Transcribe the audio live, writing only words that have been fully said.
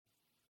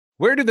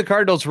Where do the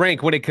Cardinals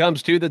rank when it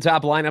comes to the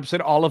top lineups in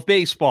all of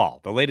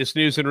baseball? The latest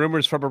news and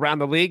rumors from around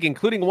the league,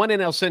 including one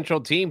NL Central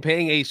team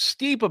paying a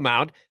steep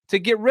amount to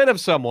get rid of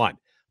someone.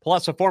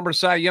 Plus, a former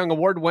Cy Young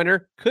Award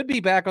winner could be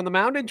back on the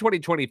mound in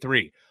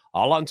 2023.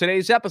 All on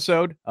today's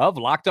episode of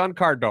Locked On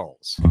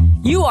Cardinals.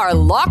 You are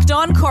Locked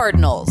On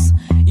Cardinals,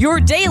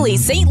 your daily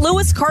St.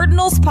 Louis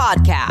Cardinals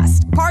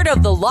podcast. Part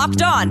of the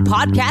Locked On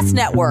Podcast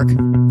Network,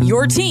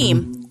 your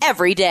team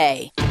every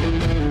day.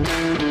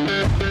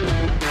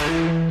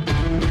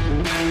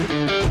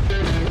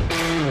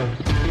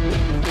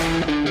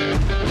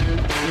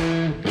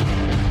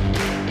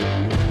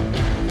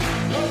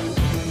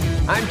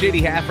 I'm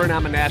JD Haffer, and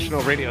I'm a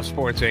national radio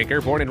sports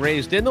anchor, born and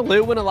raised in the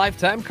Lou and a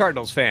lifetime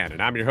Cardinals fan.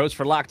 And I'm your host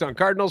for Locked On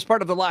Cardinals,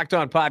 part of the Locked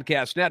On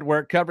Podcast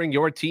Network, covering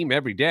your team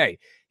every day.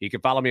 You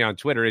can follow me on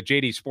Twitter at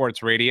JD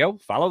Sports Radio.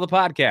 Follow the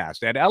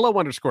podcast at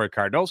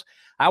LO_Cardinals.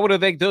 I want to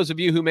thank those of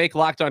you who make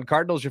Locked On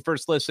Cardinals your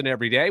first listen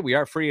every day. We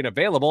are free and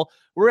available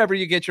wherever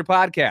you get your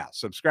podcasts.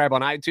 Subscribe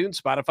on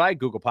iTunes, Spotify,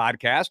 Google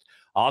Podcast.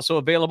 Also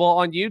available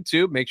on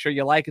YouTube. Make sure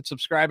you like and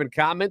subscribe and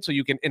comment so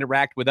you can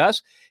interact with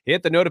us.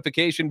 Hit the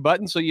notification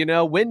button so you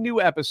know when new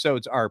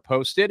episodes are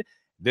posted.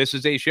 This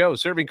is a show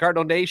serving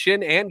Cardinal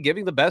Nation and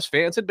giving the best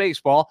fans in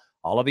baseball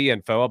all of the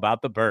info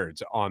about the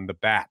birds on the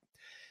bat.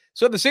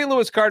 So the St.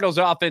 Louis Cardinals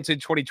offense in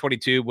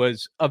 2022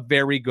 was a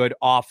very good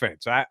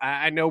offense.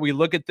 I know we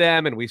look at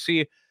them and we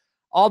see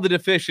all the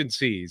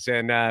deficiencies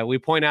and we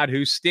point out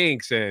who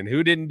stinks and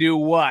who didn't do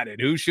what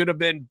and who should have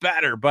been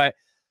better, but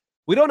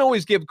we don't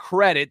always give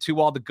credit to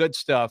all the good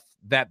stuff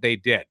that they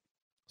did.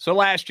 So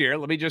last year,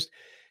 let me just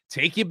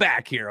take you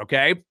back here,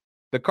 okay?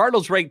 The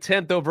Cardinals ranked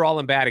 10th overall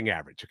in batting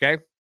average, okay?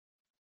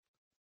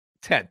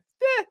 10th.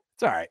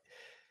 It's all right.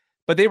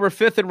 But they were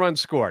 5th in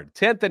runs scored,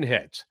 10th in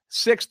hits,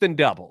 6th in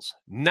doubles,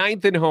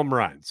 9th in home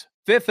runs,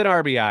 5th in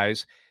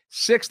RBIs,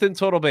 6th in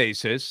total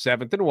bases,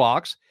 7th in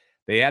walks.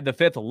 They had the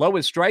 5th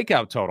lowest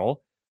strikeout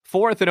total,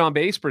 4th in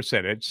on-base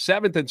percentage,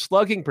 7th in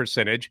slugging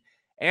percentage,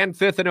 and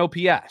 5th in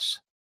OPS.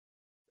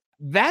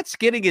 That's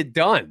getting it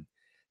done.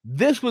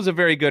 This was a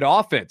very good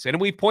offense.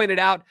 And we pointed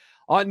out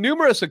on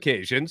numerous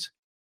occasions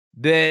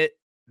that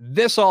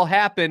this all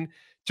happened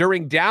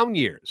during down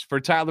years for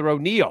Tyler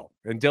O'Neill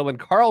and Dylan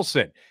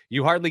Carlson.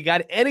 You hardly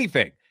got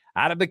anything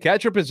out of the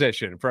catcher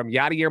position from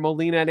Yadier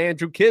Molina and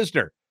Andrew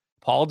Knizner.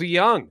 Paul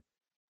DeJong,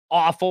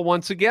 awful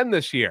once again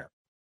this year.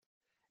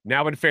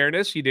 Now, in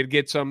fairness, you did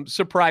get some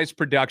surprise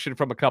production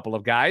from a couple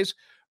of guys.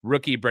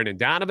 Rookie Brendan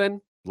Donovan,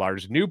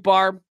 Lars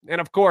Nootbaar,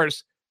 and of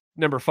course,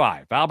 number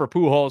 5, Albert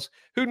Pujols,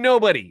 who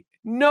nobody,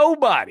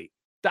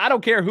 I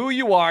don't care who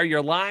you are,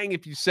 you're lying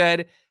if you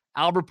said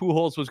Albert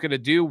Pujols was going to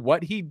do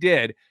what he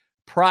did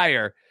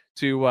prior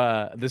to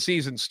the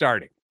season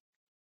starting.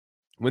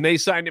 When they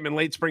signed him in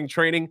late spring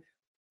training,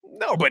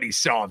 nobody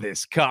saw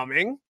this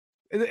coming.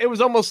 It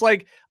was almost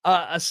like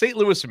a St.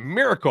 Louis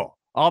miracle,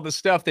 all the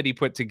stuff that he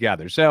put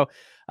together. So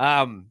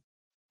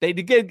they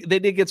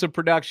did get some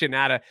production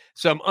out of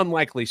some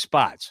unlikely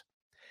spots.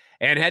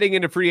 And heading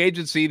into free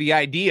agency, the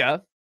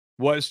idea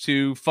was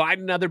to find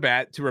another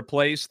bat to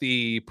replace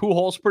the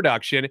Pujols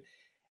production,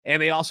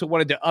 and they also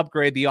wanted to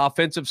upgrade the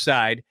offensive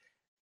side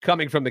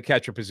coming from the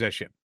catcher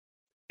position.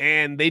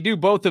 And they do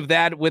both of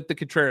that with the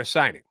Contreras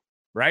signing,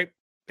 right?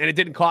 And it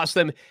didn't cost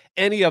them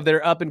any of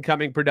their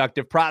up-and-coming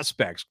productive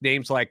prospects,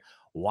 names like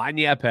Juan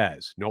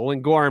Yepez,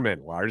 Nolan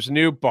Gorman, Lars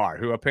Nootbaar,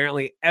 who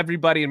apparently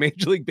everybody in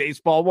Major League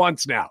Baseball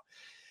wants now,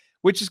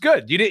 which is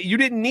good. You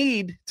didn't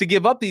need to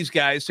give up these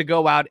guys to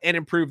go out and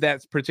improve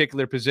that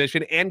particular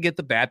position and get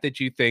the bat that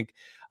you think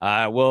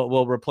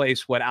will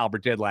replace what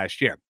Albert did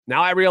last year.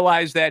 Now, I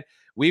realize that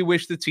we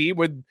wish the team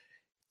would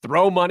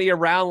throw money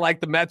around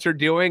like the Mets are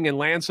doing and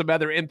land some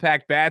other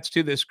impact bats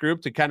to this group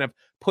to kind of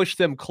push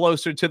them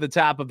closer to the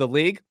top of the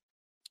league.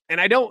 And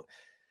I don't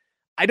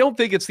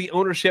think it's the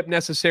ownership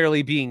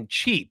necessarily being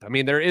cheap. I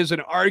mean, there is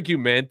an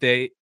argument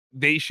they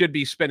should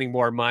be spending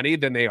more money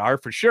than they are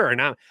for sure.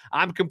 And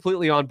I'm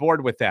completely on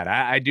board with that.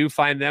 I do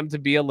find them to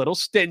be a little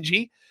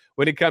stingy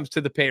when it comes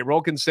to the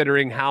payroll,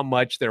 considering how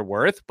much they're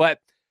worth. But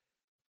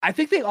I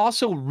think they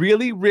also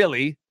really,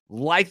 really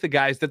like the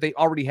guys that they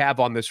already have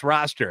on this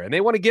roster. And they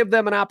want to give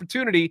them an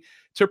opportunity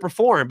to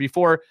perform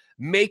before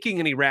making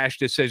any rash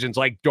decisions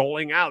like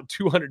doling out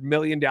 $200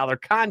 million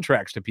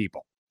contracts to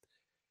people.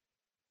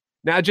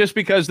 Now, just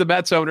because the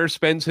Mets owner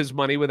spends his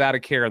money without a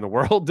care in the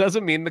world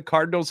doesn't mean the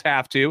Cardinals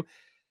have to.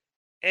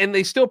 And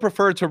they still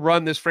prefer to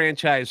run this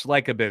franchise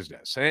like a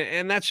business.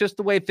 And that's just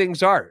the way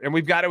things are. And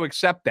we've got to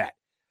accept that.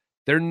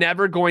 They're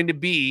never going to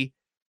be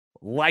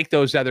like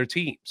those other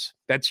teams.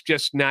 That's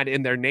just not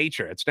in their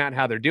nature. It's not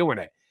how they're doing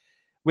it.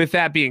 With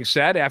that being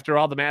said, after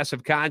all the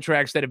massive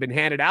contracts that have been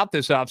handed out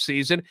this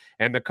offseason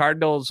and the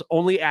Cardinals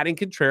only adding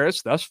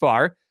Contreras thus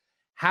far,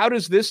 how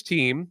does this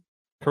team,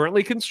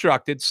 currently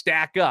constructed,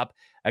 stack up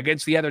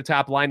against the other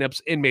top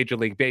lineups in Major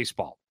League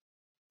Baseball?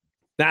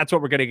 That's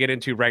what we're going to get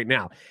into right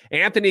now.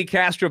 Anthony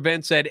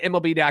Castrovent said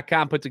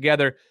MLB.com put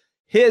together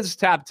his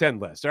top 10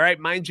 list. All right,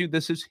 mind you,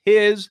 this is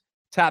his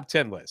top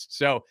 10 list.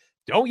 So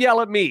don't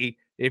yell at me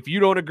if you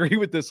don't agree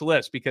with this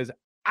list, because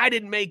I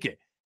didn't make it.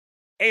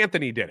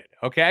 Anthony did it,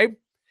 okay?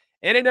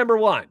 And at number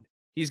 1,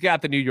 he's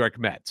got the New York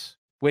Mets,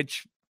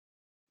 which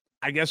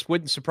I guess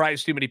wouldn't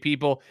surprise too many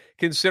people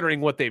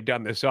considering what they've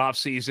done this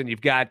offseason.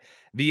 You've got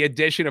the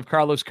addition of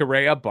Carlos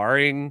Correa,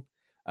 barring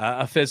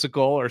a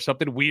physical or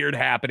something weird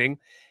happening.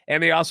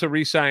 And they also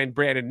re-signed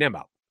Brandon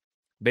Nimmo.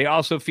 They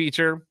also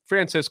feature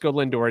Francisco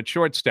Lindor at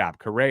shortstop.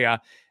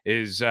 Correa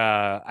is,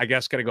 I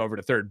guess, going to go over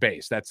to third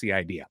base. That's the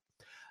idea.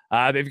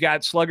 They've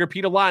got slugger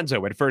Pete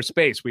Alonso at first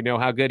base. We know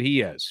how good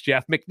he is.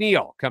 Jeff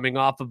McNeil coming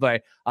off of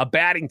a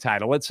batting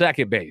title at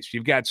second base.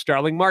 You've got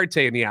Starling Marte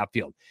in the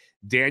outfield.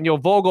 Daniel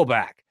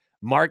Vogelbach,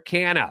 Mark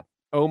Canha,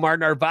 Omar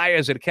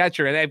Narvaez at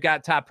catcher. And they've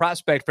got top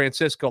prospect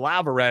Francisco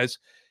Alvarez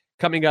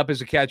coming up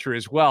as a catcher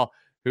as well,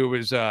 who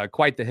was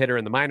quite the hitter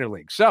in the minor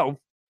league. So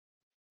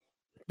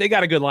they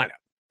got a good lineup,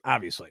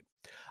 obviously.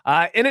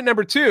 In at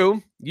number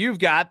 2, you've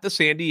got the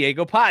San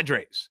Diego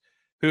Padres,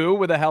 who,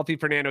 with a healthy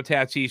Fernando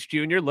Tatis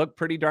Jr., look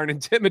pretty darn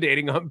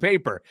intimidating on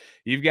paper.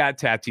 You've got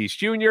Tatis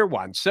Jr.,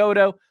 Juan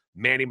Soto,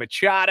 Manny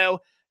Machado.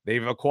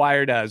 They've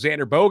acquired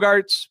Xander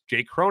Bogaerts.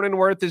 Jake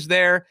Cronenworth is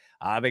there.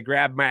 They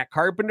grabbed Matt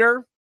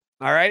Carpenter.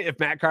 All right, if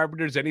Matt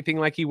Carpenter's anything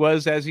like he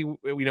was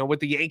with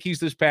the Yankees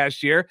this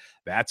past year,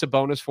 that's a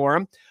bonus for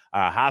him.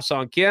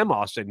 Ha-Seong Kim,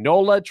 Austin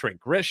Nola, Trent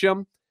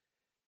Grisham.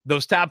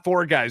 Those top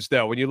 4 guys,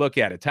 though, when you look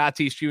at it,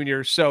 Tatis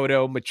Jr.,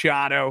 Soto,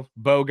 Machado,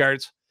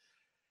 Bogaerts,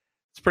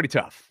 it's pretty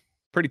tough.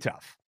 Pretty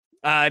tough.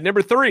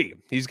 Number 3,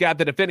 he's got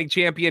the defending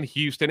champion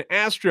Houston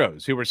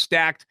Astros, who were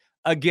stacked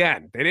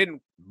again. They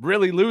didn't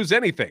really lose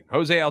anything.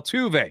 Jose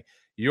Altuve,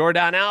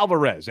 Yordan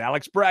Alvarez,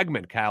 Alex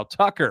Bregman, Kyle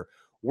Tucker,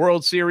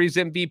 World Series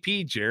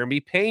MVP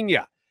Jeremy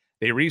Pena.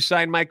 They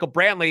re-signed Michael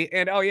Brantley,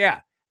 and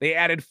they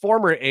added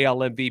former AL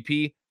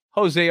MVP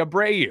Jose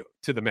Abreu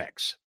to the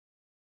mix.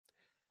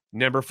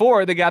 Number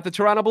 4, they got the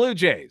Toronto Blue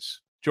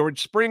Jays.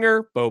 George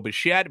Springer, Bo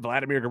Bichette,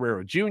 Vladimir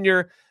Guerrero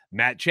Jr.,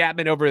 Matt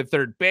Chapman over at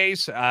third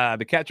base,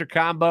 the catcher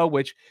combo,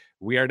 which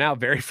we are now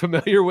very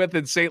familiar with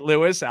in St.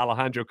 Louis,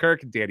 Alejandro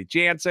Kirk and Danny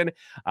Jansen,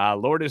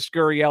 Lourdes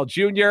Gurriel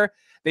Jr.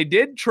 They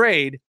did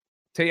trade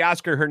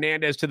Teoscar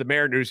Hernandez to the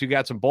Mariners, who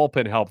got some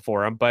bullpen help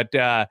for him, but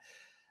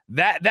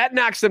that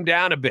knocks them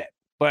down a bit.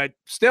 But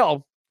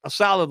still, a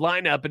solid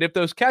lineup. And if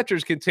those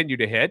catchers continue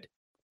to hit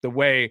the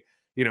way,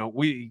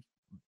 we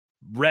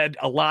read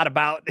a lot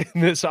about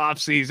in this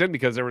offseason,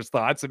 because there was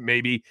thoughts that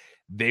maybe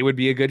they would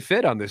be a good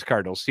fit on this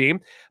Cardinals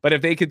team. But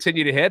if they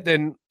continue to hit,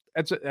 then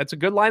that's a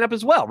good lineup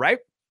as well, right?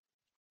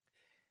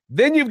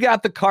 Then you've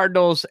got the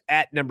Cardinals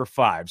at number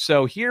 5.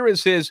 So here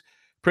is his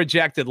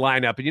projected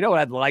lineup. And you know what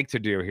I'd like to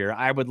do here?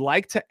 I would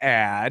like to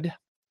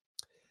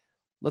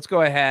let's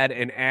go ahead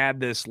and add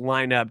this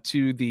lineup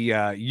to the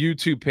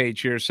YouTube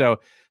page here so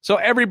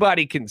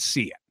everybody can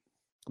see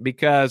it,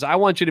 because I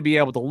want you to be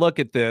able to look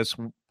at this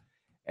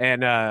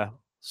and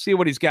see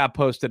what he's got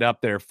posted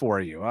up there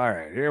for you. All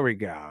right, here we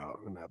go.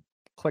 I'm going to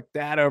click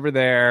that over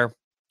there.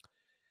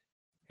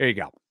 Here you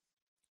go.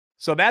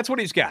 So that's what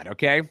he's got,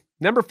 okay?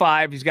 Number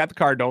 5, he's got the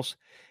Cardinals.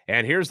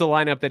 And here's the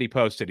lineup that he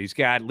posted. He's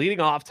got leading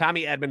off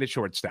Tommy Edman at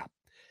shortstop.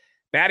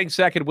 Batting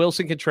second,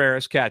 Wilson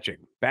Contreras catching.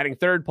 Batting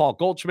third, Paul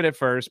Goldschmidt at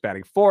first.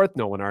 Batting fourth,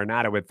 Nolan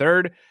Arenado at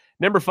third.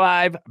 Number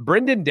 5,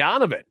 Brendan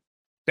Donovan.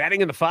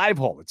 Batting in the 5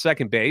 hole at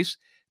second base.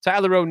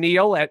 Tyler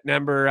O'Neill at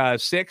number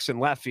 6 in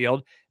left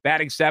field.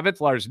 Batting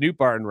 7th, Lars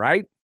Nootbaar in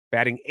right.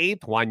 Batting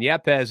 8th, Juan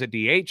Yepes at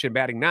DH. And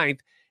batting 9th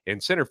in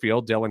center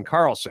field, Dylan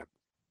Carlson.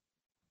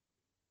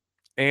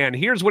 And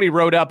here's what he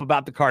wrote up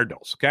about the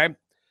Cardinals, okay?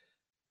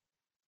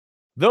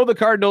 Though the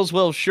Cardinals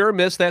will sure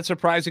miss that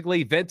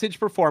surprisingly vintage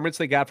performance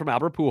they got from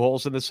Albert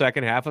Pujols in the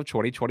second half of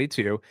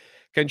 2022,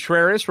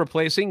 Contreras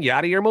replacing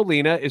Yadier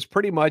Molina is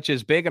pretty much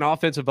as big an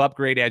offensive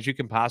upgrade as you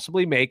can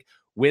possibly make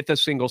with a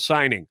single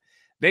signing.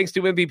 Thanks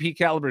to MVP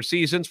caliber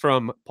seasons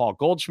from Paul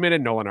Goldschmidt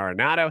and Nolan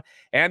Arenado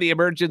and the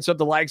emergence of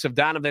the likes of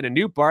Donovan and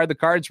Nootbaar, the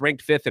Cards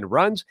ranked 5th in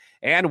runs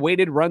and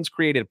weighted runs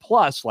created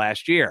plus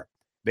last year.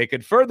 They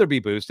could further be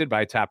boosted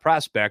by top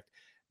prospect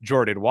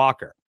Jordan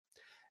Walker.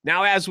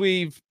 Now, as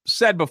we've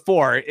said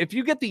before, if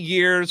you get the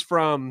years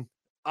from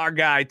our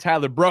guy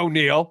Tyler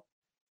Broneal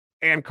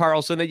and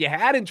Carlson that you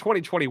had in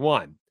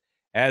 2021,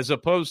 as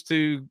opposed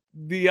to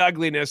the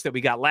ugliness that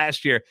we got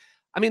last year,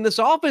 I mean, this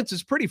offense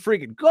is pretty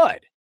freaking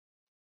good.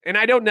 And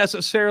I don't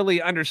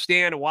necessarily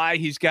understand why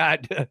he's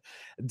got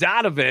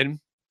Donovan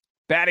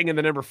batting in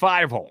the number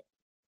 5 hole.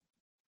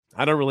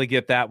 I don't really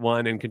get that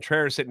one. And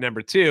Contreras at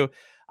number 2.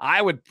 I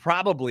would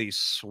probably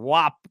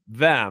swap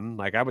them.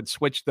 Like, I would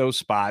switch those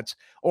spots.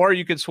 Or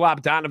you could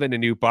swap Donovan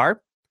and Nootbaar.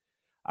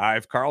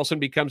 If Carlson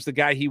becomes the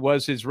guy he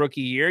was his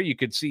rookie year, you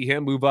could see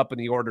him move up in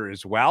the order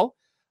as well.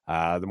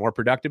 The more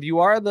productive you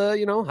are,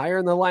 the higher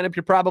in the lineup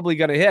you're probably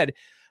going to hit.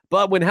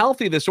 But when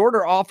healthy, this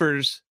order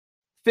offers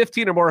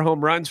 15 or more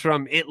home runs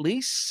from at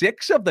least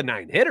 6 of the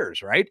 9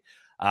 hitters, right?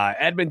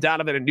 Edman,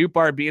 Donovan, and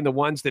Nootbaar being the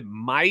ones that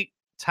might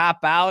top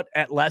out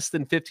at less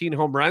than 15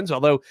 home runs,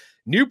 although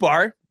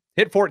Nootbaar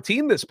hit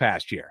 14 this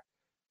past year.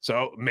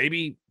 So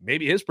maybe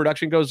his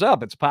production goes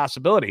up. It's a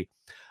possibility.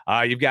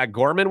 You've got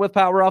Gorman with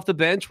power off the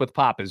bench with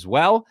pop as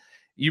well.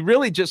 You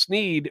really just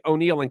need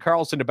O'Neill and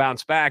Carlson to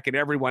bounce back and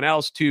everyone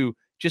else to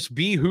just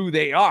be who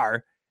they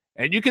are.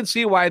 And you can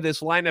see why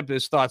this lineup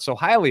is thought so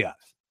highly of.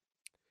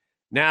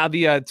 Now,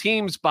 the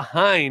teams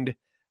behind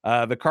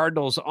the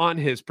Cardinals on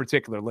his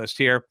particular list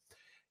here,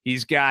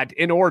 he's got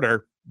in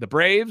order the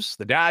Braves,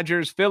 the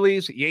Dodgers,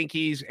 Phillies,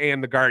 Yankees,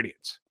 and the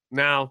Guardians.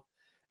 Now,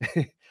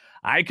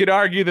 I could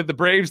argue that the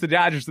Braves, the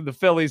Dodgers, and the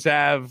Phillies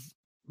have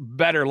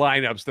better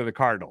lineups than the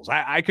Cardinals.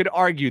 I could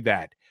argue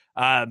that.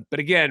 But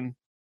again,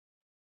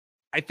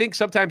 I think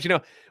sometimes,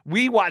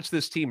 we watch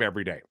this team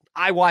every day.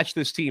 I watch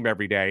this team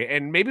every day,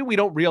 and maybe we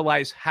don't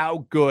realize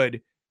how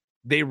good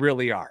they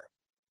really are.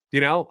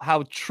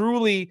 How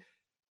truly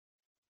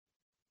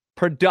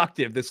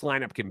productive this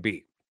lineup can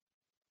be.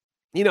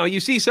 You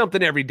see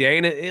something every day,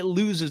 and it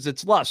loses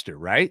its luster,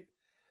 right?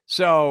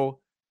 So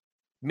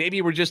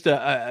maybe we're just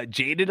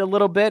jaded a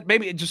little bit.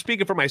 Maybe, just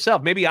speaking for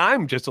myself, maybe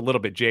I'm just a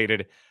little bit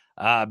jaded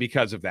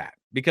because of that,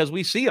 because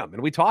we see them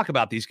and we talk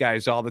about these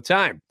guys all the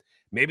time.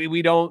 Maybe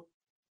we don't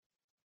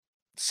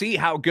see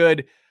how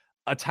good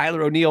a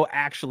Tyler O'Neill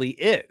actually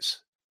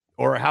is,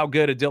 or how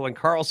good a Dylan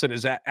Carlson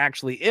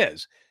actually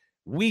is.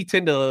 We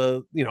tend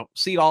to,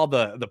 see all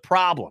the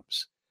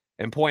problems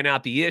and point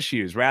out the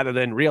issues rather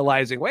than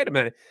realizing, wait a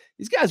minute,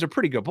 these guys are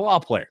pretty good ball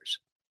players.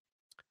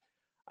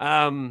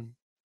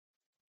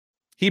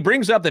 He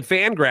brings up that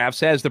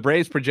Fangraphs has the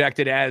Braves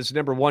projected as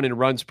number 1 in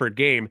runs per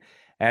game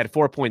at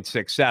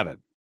 4.67,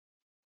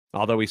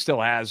 although he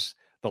still has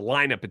the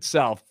lineup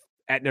itself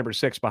at number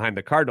 6 behind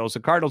the Cardinals. The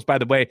Cardinals, by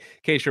the way, in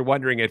case you're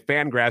wondering, at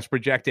Fangraphs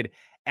projected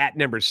at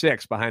number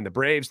 6 behind the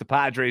Braves, the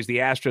Padres, the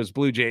Astros,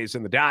 Blue Jays,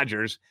 and the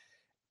Dodgers.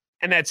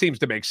 And that seems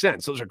to make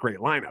sense. Those are great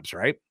lineups,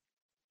 right?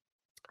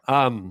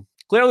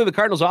 Clearly, the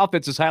Cardinals'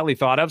 offense is highly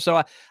thought of.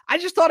 So I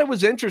just thought it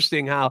was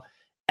interesting how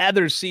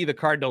others see the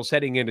Cardinals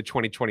heading into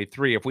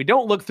 2023. If we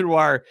don't look through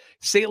our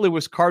St.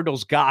 Louis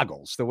Cardinals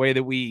goggles the way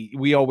that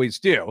we always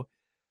do,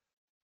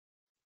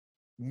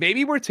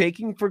 maybe we're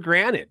taking for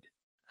granted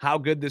how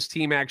good this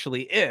team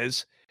actually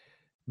is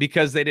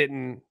because they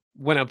didn't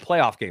win a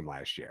playoff game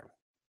last year.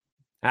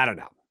 I don't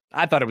know.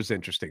 I thought it was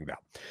interesting,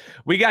 though.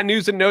 We got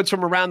news and notes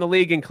from around the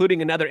league,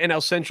 including another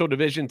NL Central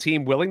Division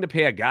team willing to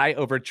pay a guy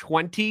over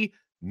 $20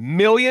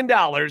 million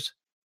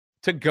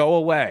to go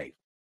away.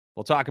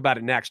 We'll talk about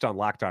it next on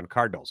Locked On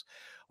Cardinals.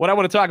 What I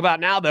want to talk about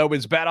now, though,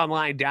 is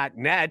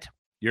BetOnline.net,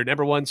 your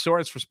number one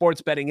source for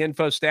sports betting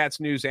info, stats,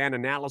 news, and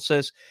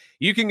analysis.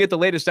 You can get the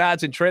latest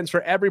odds and trends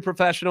for every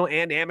professional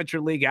and amateur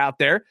league out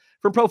there.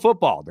 From pro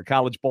football to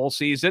college bowl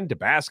season to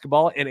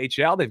basketball,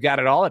 NHL, they've got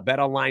it all at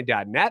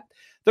BetOnline.net.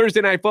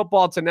 Thursday Night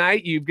Football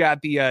tonight, you've got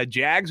the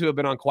Jags, who have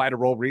been on quite a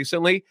roll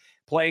recently,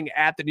 playing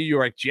at the New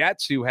York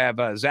Jets, who have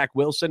Zach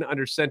Wilson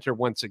under center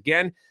once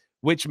again,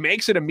 which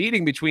makes it a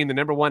meeting between the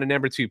number 1 and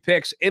number 2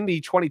 picks in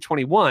the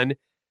 2021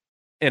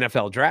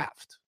 NFL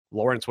Draft.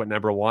 Lawrence went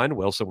number 1.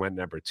 Wilson went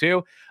number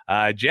 2.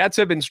 Jets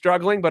have been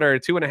struggling, but are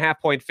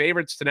 2.5-point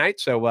favorites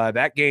tonight, so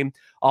that game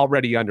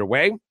already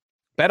underway.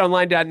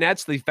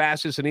 BetOnline.net's the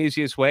fastest and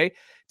easiest way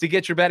to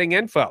get your betting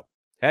info.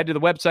 Head to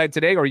the website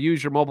today or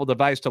use your mobile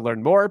device to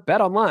learn more.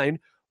 BetOnline,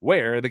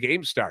 where the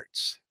game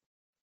starts.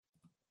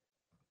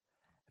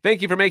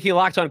 Thank you for making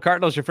Locked On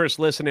Cardinals your first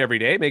listen every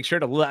day. Make sure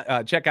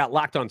to check out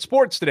Locked On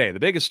Sports today, the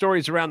biggest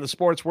stories around the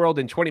sports world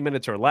in 20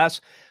 minutes or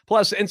less,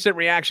 plus instant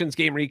reactions,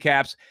 game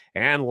recaps,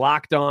 and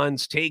Locked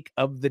On's take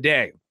of the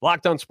day.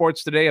 Locked On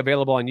Sports today,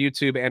 available on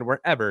YouTube and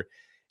wherever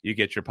you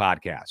get your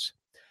podcasts.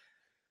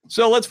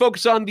 So let's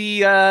focus on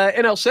the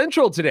NL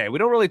Central today. We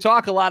don't really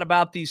talk a lot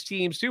about these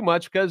teams too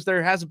much because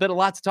there hasn't been a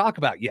lot to talk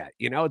about yet.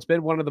 It's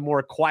been one of the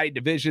more quiet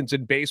divisions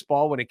in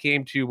baseball when it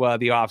came to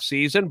the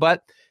offseason,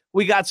 but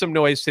we got some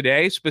noise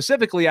today,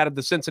 specifically out of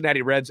the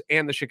Cincinnati Reds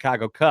and the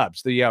Chicago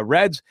Cubs. The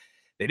Reds,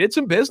 they did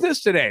some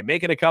business today,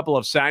 making a couple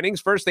of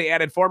signings. First, they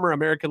added former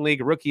American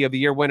League Rookie of the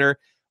Year winner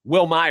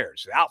Wil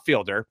Myers,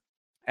 outfielder.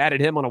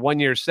 Added him on a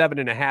 1-year,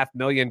 $7.5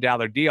 million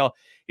deal.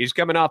 He's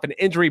coming off an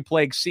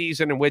injury-plagued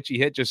season in which he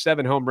hit just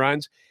 7 home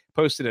runs,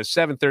 posted a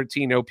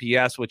 .713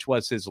 OPS, which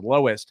was his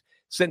lowest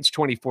since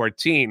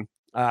 2014.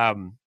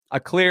 A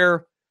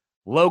clear,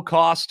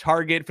 low-cost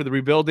target for the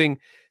rebuilding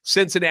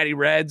Cincinnati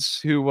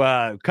Reds, who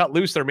cut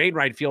loose their main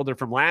right fielder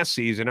from last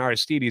season,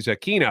 Aristides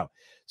Aquino.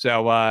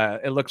 So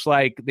it looks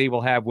like they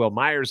will have Wil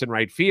Myers in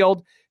right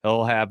field.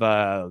 He'll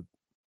have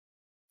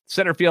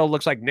center field,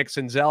 looks like Nick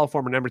Senzel,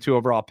 former number 2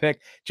 overall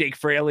pick. Jake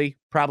Fraley,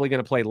 probably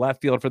going to play left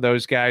field for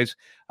those guys.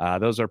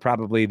 Those are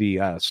probably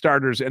the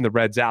starters in the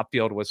Reds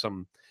outfield with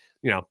some,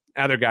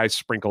 other guys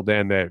sprinkled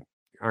in that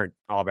aren't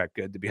all that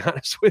good, to be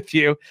honest with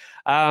you.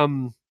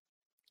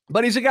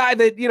 But he's a guy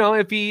that,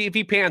 if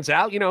he pans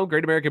out,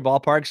 Great American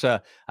Ballpark's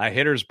a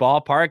hitter's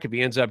ballpark. If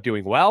he ends up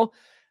doing well,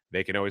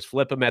 they can always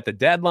flip him at the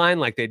deadline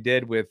like they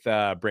did with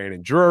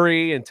Brandon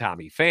Drury and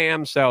Tommy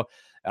Pham. So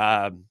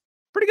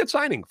pretty good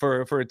signing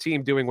for a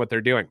team doing what they're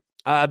doing.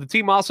 The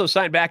team also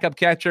signed backup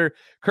catcher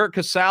Curt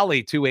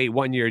Casali to a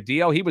 1-year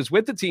deal. He was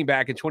with the team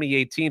back in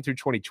 2018 through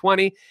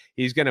 2020.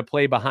 He's going to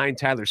play behind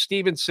Tyler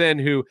Stevenson,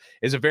 who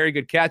is a very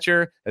good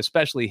catcher,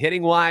 especially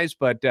hitting-wise,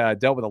 but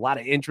dealt with a lot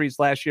of injuries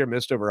last year,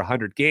 missed over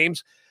 100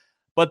 games.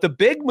 But the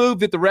big move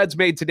that the Reds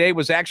made today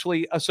was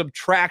actually a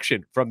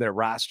subtraction from their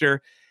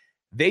roster.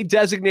 They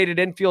designated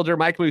infielder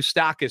Mike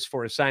Moustakas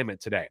for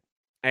assignment today.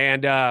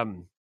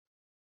 And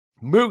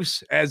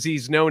Moose, as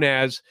he's known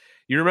as,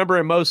 you remember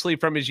him mostly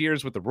from his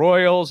years with the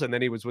Royals, and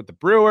then he was with the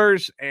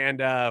Brewers,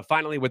 and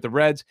finally with the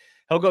Reds.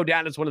 He'll go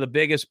down as one of the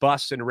biggest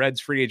busts in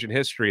Reds free agent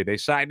history. They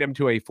signed him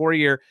to a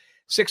 4-year,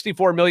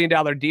 $64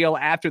 million deal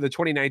after the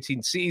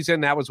 2019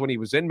 season. That was when he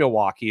was in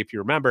Milwaukee, if you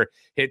remember.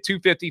 Hit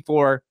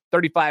 254,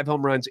 35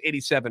 home runs,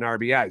 87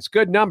 RBIs.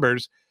 Good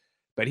numbers,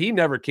 but he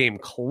never came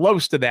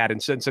close to that in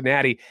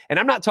Cincinnati. And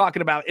I'm not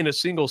talking about in a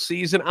single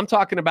season. I'm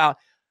talking about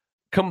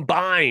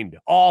combined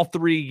all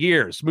 3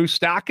 years.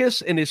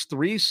 Moustakas in his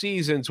 3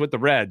 seasons with the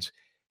Reds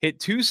hit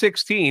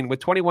 216 with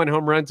 21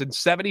 home runs and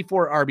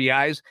 74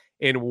 RBIs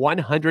in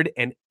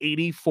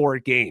 184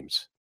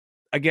 games.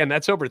 Again,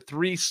 that's over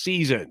 3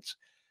 seasons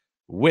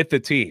with the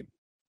team.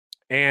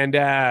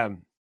 And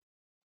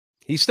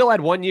he still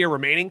had 1 year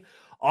remaining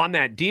on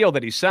that deal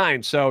that he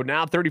signed. So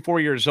now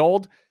 34 years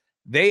old,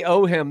 they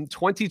owe him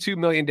 $22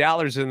 million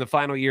in the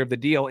final year of the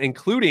deal,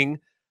 including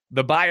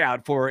the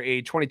buyout for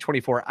a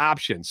 2024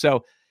 option.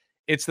 So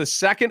it's the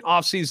second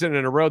offseason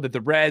in a row that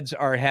the Reds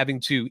are having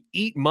to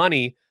eat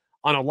money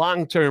on a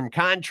long-term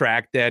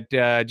contract that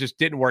just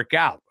didn't work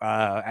out.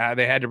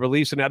 They had to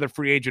release another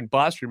free agent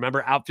bust.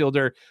 Remember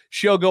outfielder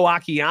Shogo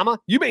Akiyama?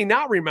 You may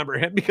not remember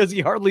him because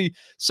he hardly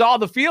saw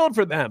the field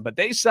for them, but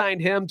they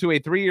signed him to a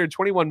 3-year,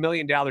 $21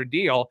 million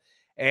deal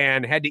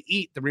and had to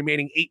eat the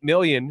remaining $8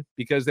 million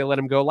because they let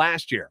him go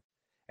last year.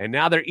 And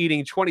now they're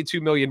eating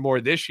 $22 million more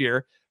this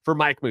year for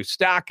Mike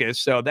Moustakas.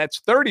 So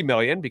that's $30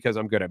 million because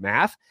I'm good at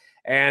math.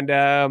 And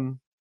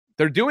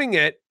they're doing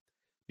it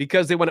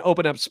because they want to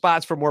open up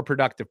spots for more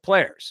productive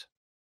players.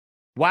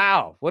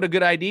 Wow, what a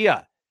good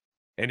idea.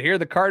 And here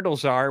the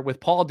Cardinals are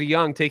with Paul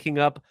DeJong taking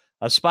up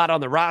a spot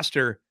on the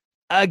roster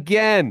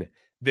again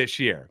this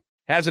year.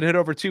 Hasn't hit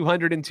over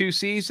 200 in 2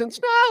 seasons?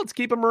 No, let's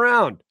keep him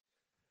around.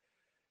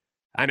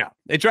 I know.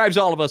 It drives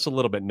all of us a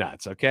little bit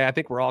nuts, okay? I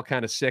think we're all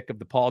kind of sick of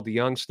the Paul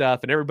DeJong stuff,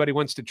 and everybody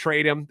wants to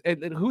trade him.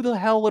 And who the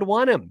hell would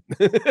want him?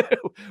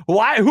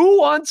 Why? Who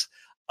wants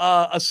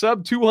a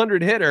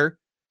sub-200 hitter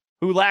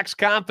who lacks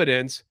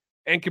confidence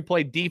and can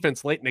play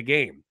defense late in the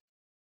game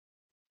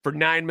for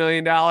 $9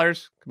 million?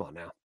 Come on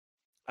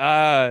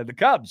now. The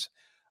Cubs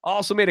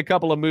also made a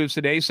couple of moves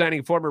today,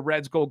 signing former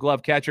Reds Gold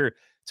Glove catcher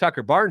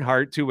Tucker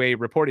Barnhart to a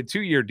reported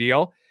 2-year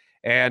deal.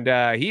 And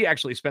he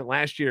actually spent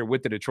last year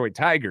with the Detroit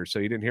Tigers, so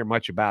you didn't hear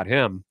much about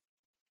him.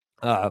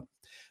 There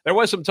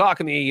was some talk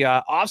in the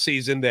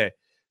offseason that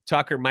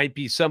Tucker might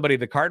be somebody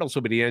the Cardinals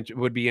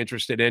would be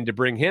interested in to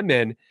bring him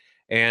in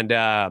and,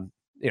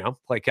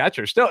 play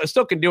catcher.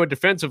 Still can do it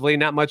defensively,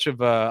 not much of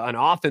an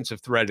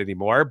offensive threat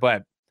anymore,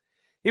 but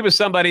he was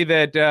somebody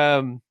that,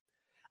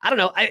 I don't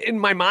know, in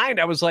my mind,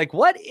 I was like,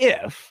 what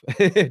if,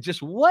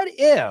 just what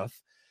if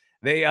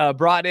they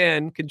brought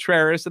in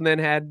Contreras and then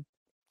had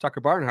Tucker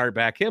Barnhart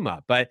back him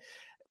up? But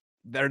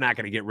they're not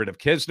going to get rid of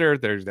Kisner.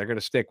 They're going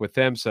to stick with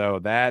him. So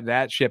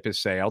that ship has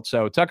sailed.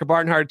 So Tucker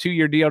Barnhart,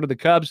 2-year deal to the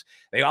Cubs.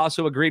 They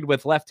also agreed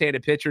with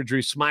left-handed pitcher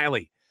Drew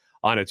Smyly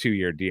on a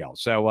 2-year deal.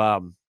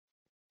 So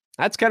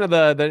that's kind of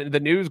the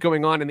news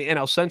going on in the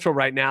NL Central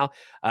right now.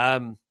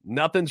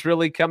 Nothing's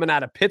really coming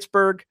out of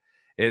Pittsburgh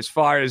as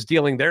far as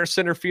dealing their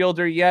center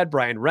fielder yet,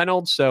 Brian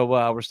Reynolds.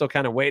 So we're still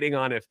kind of waiting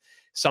on if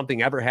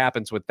something ever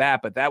happens with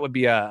that. But that would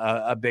be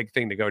a big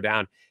thing to go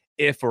down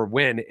if or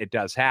when it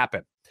does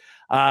happen.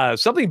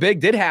 Something big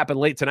did happen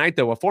late tonight,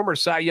 though. A former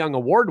Cy Young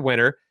Award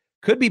winner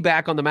could be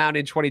back on the mound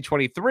in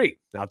 2023.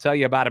 I'll tell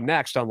you about him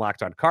next on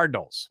Locked On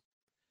Cardinals.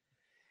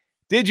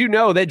 Did you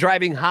know that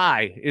driving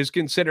high is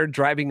considered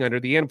driving under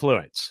the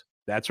influence?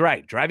 That's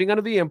right. Driving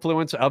under the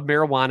influence of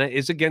marijuana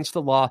is against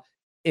the law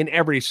in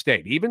every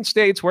state, even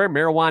states where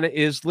marijuana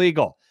is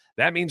legal.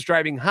 That means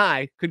driving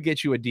high could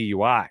get you a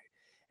DUI.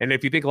 And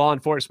if you think law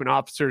enforcement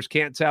officers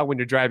can't tell when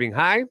you're driving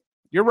high,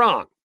 you're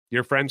wrong.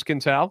 Your friends can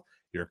tell.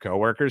 Your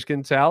coworkers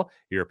can tell.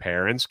 Your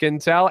parents can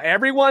tell.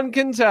 Everyone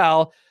can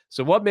tell.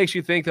 So what makes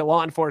you think that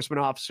law enforcement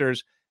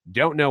officers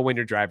don't know when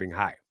you're driving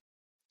high?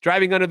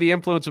 Driving under the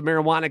influence of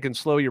marijuana can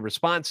slow your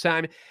response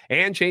time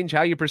and change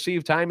how you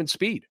perceive time and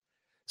speed.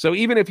 So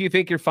even if you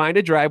think you're fine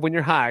to drive when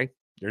you're high,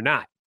 you're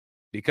not.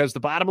 Because the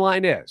bottom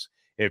line is,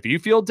 if you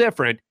feel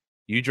different,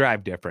 you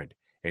drive different.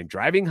 And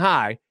driving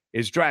high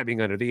is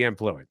driving under the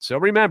influence. So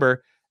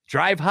remember,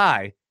 drive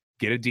high,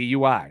 get a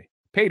DUI.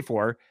 Paid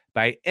for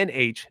by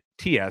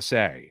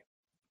NHTSA.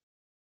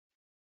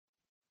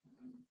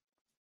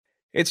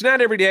 It's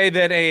not every day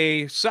that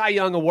a Cy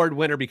Young Award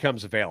winner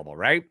becomes available,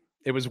 right?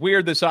 It was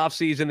weird this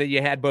offseason that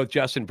you had both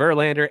Justin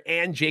Verlander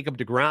and Jacob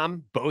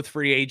deGrom, both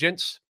free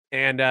agents.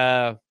 And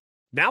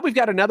now we've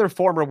got another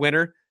former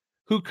winner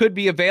who could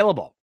be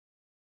available.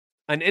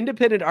 An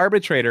independent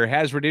arbitrator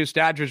has reduced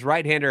Dodgers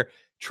right-hander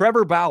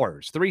Trevor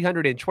Bauer's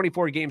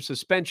 324-game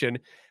suspension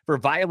for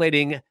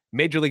violating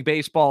Major League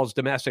Baseball's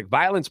domestic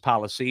violence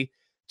policy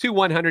to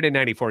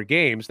 194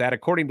 games. That,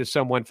 according to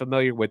someone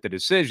familiar with the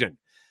decision.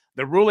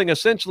 The ruling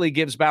essentially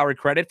gives Bauer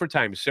credit for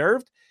time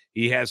served,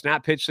 He has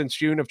not pitched since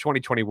June of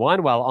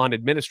 2021 while on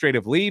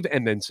administrative leave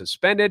and then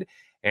suspended,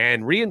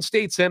 and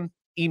reinstates him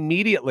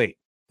immediately.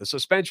 The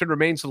suspension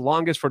remains the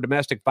longest for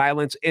domestic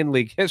violence in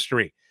league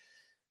history.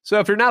 So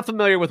if you're not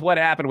familiar with what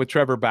happened with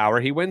Trevor Bauer,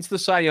 he wins the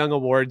Cy Young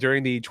Award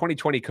during the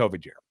 2020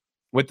 COVID year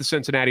with the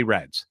Cincinnati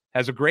Reds.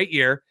 Has a great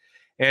year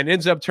and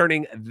ends up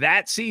turning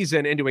that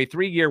season into a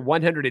 3-year,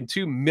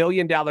 $102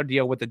 million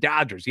deal with the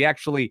Dodgers. He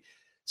actually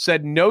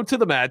said no to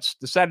the Mets,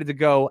 decided to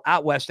go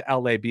out west to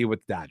LA, be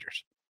with the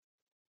Dodgers.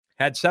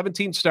 Had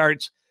 17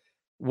 starts,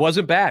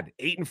 wasn't bad.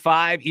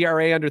 8-5,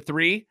 ERA under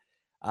 3.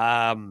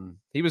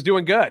 He was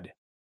doing good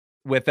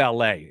with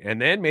LA.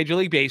 And then Major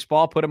League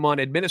Baseball put him on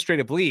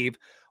administrative leave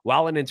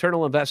while an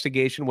internal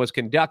investigation was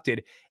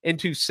conducted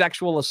into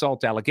sexual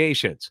assault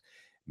allegations.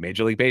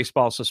 Major League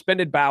Baseball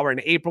suspended Bauer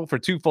in April for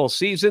 2 full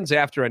seasons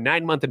after a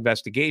 9-month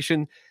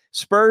investigation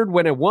spurred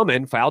when a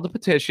woman filed a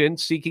petition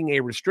seeking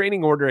a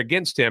restraining order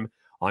against him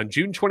on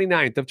June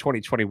 29th of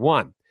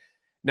 2021.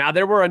 Now,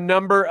 there were a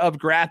number of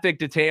graphic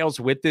details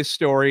with this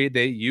story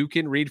that you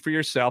can read for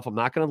yourself. I'm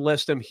not going to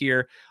list them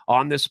here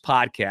on this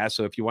podcast,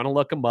 so if you want to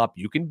look them up,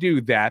 you can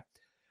do that.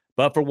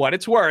 But for what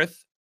it's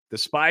worth,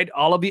 despite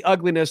all of the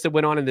ugliness that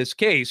went on in this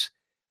case,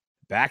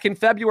 back in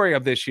February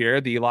of this year,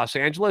 the Los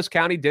Angeles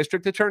County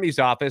District Attorney's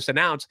Office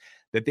announced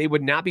that they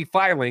would not be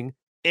filing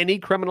any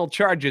criminal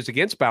charges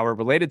against Bauer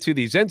related to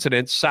these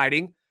incidents,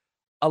 citing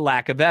a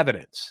lack of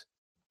evidence.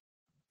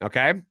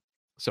 Okay?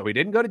 So he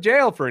didn't go to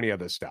jail for any of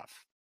this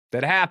stuff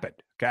that happened,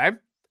 okay?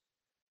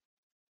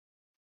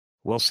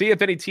 We'll see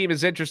if any team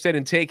is interested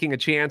in taking a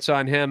chance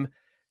on him.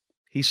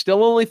 He's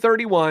still only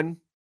 31,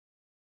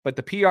 but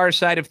the PR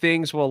side of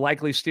things will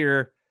likely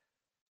steer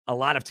a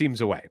lot of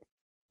teams away,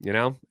 you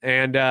know?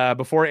 And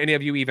before any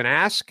of you even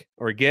ask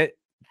or get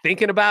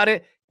thinking about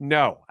it,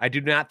 no, I do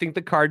not think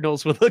the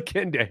Cardinals will look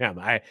into him.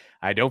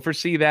 I don't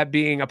foresee that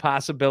being a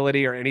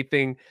possibility or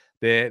anything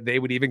that they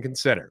would even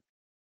consider.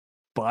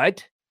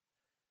 But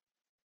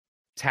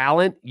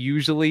talent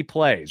usually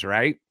plays,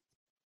 right?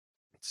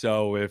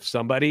 So if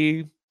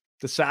somebody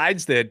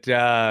decides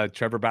that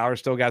Trevor Bauer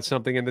still got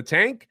something in the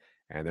tank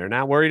and they're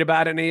not worried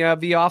about any of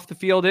the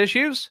off-the-field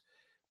issues,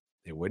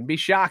 it wouldn't be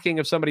shocking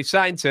if somebody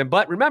signs him.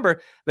 But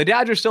remember, the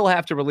Dodgers still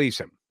have to release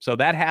him. So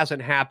that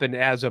hasn't happened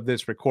as of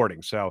this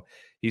recording. So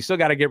he's still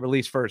got to get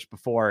released first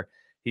before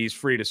he's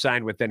free to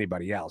sign with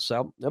anybody else.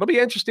 So it'll be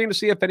interesting to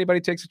see if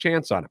anybody takes a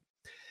chance on him.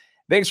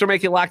 Thanks for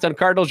making Locked On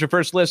Cardinals your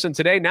first listen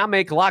today. Now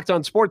make Locked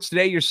On Sports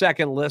Today your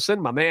second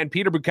listen. My man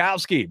Peter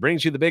Bukowski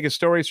brings you the biggest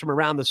stories from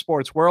around the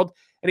sports world,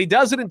 and he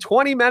does it in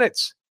 20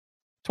 minutes.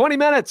 20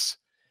 minutes.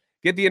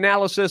 Get the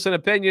analysis and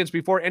opinions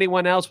before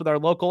anyone else with our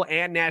local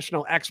and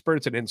national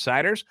experts and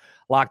insiders.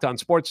 Locked On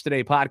Sports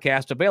Today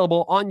podcast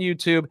available on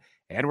YouTube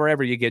and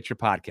wherever you get your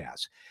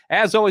podcasts.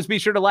 As always, be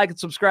sure to like and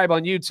subscribe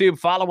on YouTube.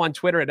 Follow on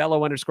Twitter at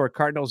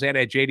LO_Cardinals and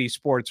at JD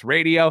Sports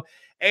Radio.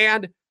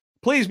 And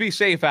please be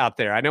safe out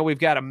there. I know we've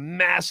got a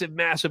massive,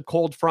 massive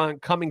cold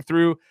front coming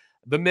through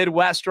the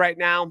Midwest right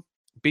now.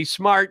 Be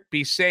smart,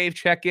 be safe,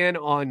 check in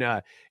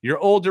on your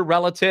older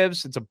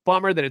relatives. It's a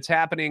bummer that it's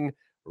happening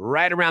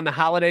right around the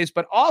holidays,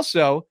 but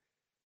also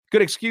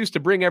good excuse to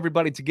bring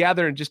everybody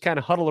together and just kind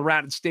of huddle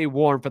around and stay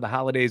warm for the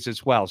holidays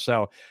as well.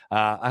 So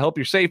I hope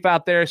you're safe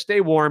out there.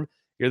 Stay warm.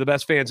 You're the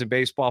best fans in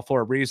baseball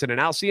for a reason,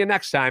 and I'll see you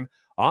next time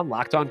on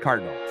Locked On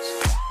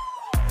Cardinals.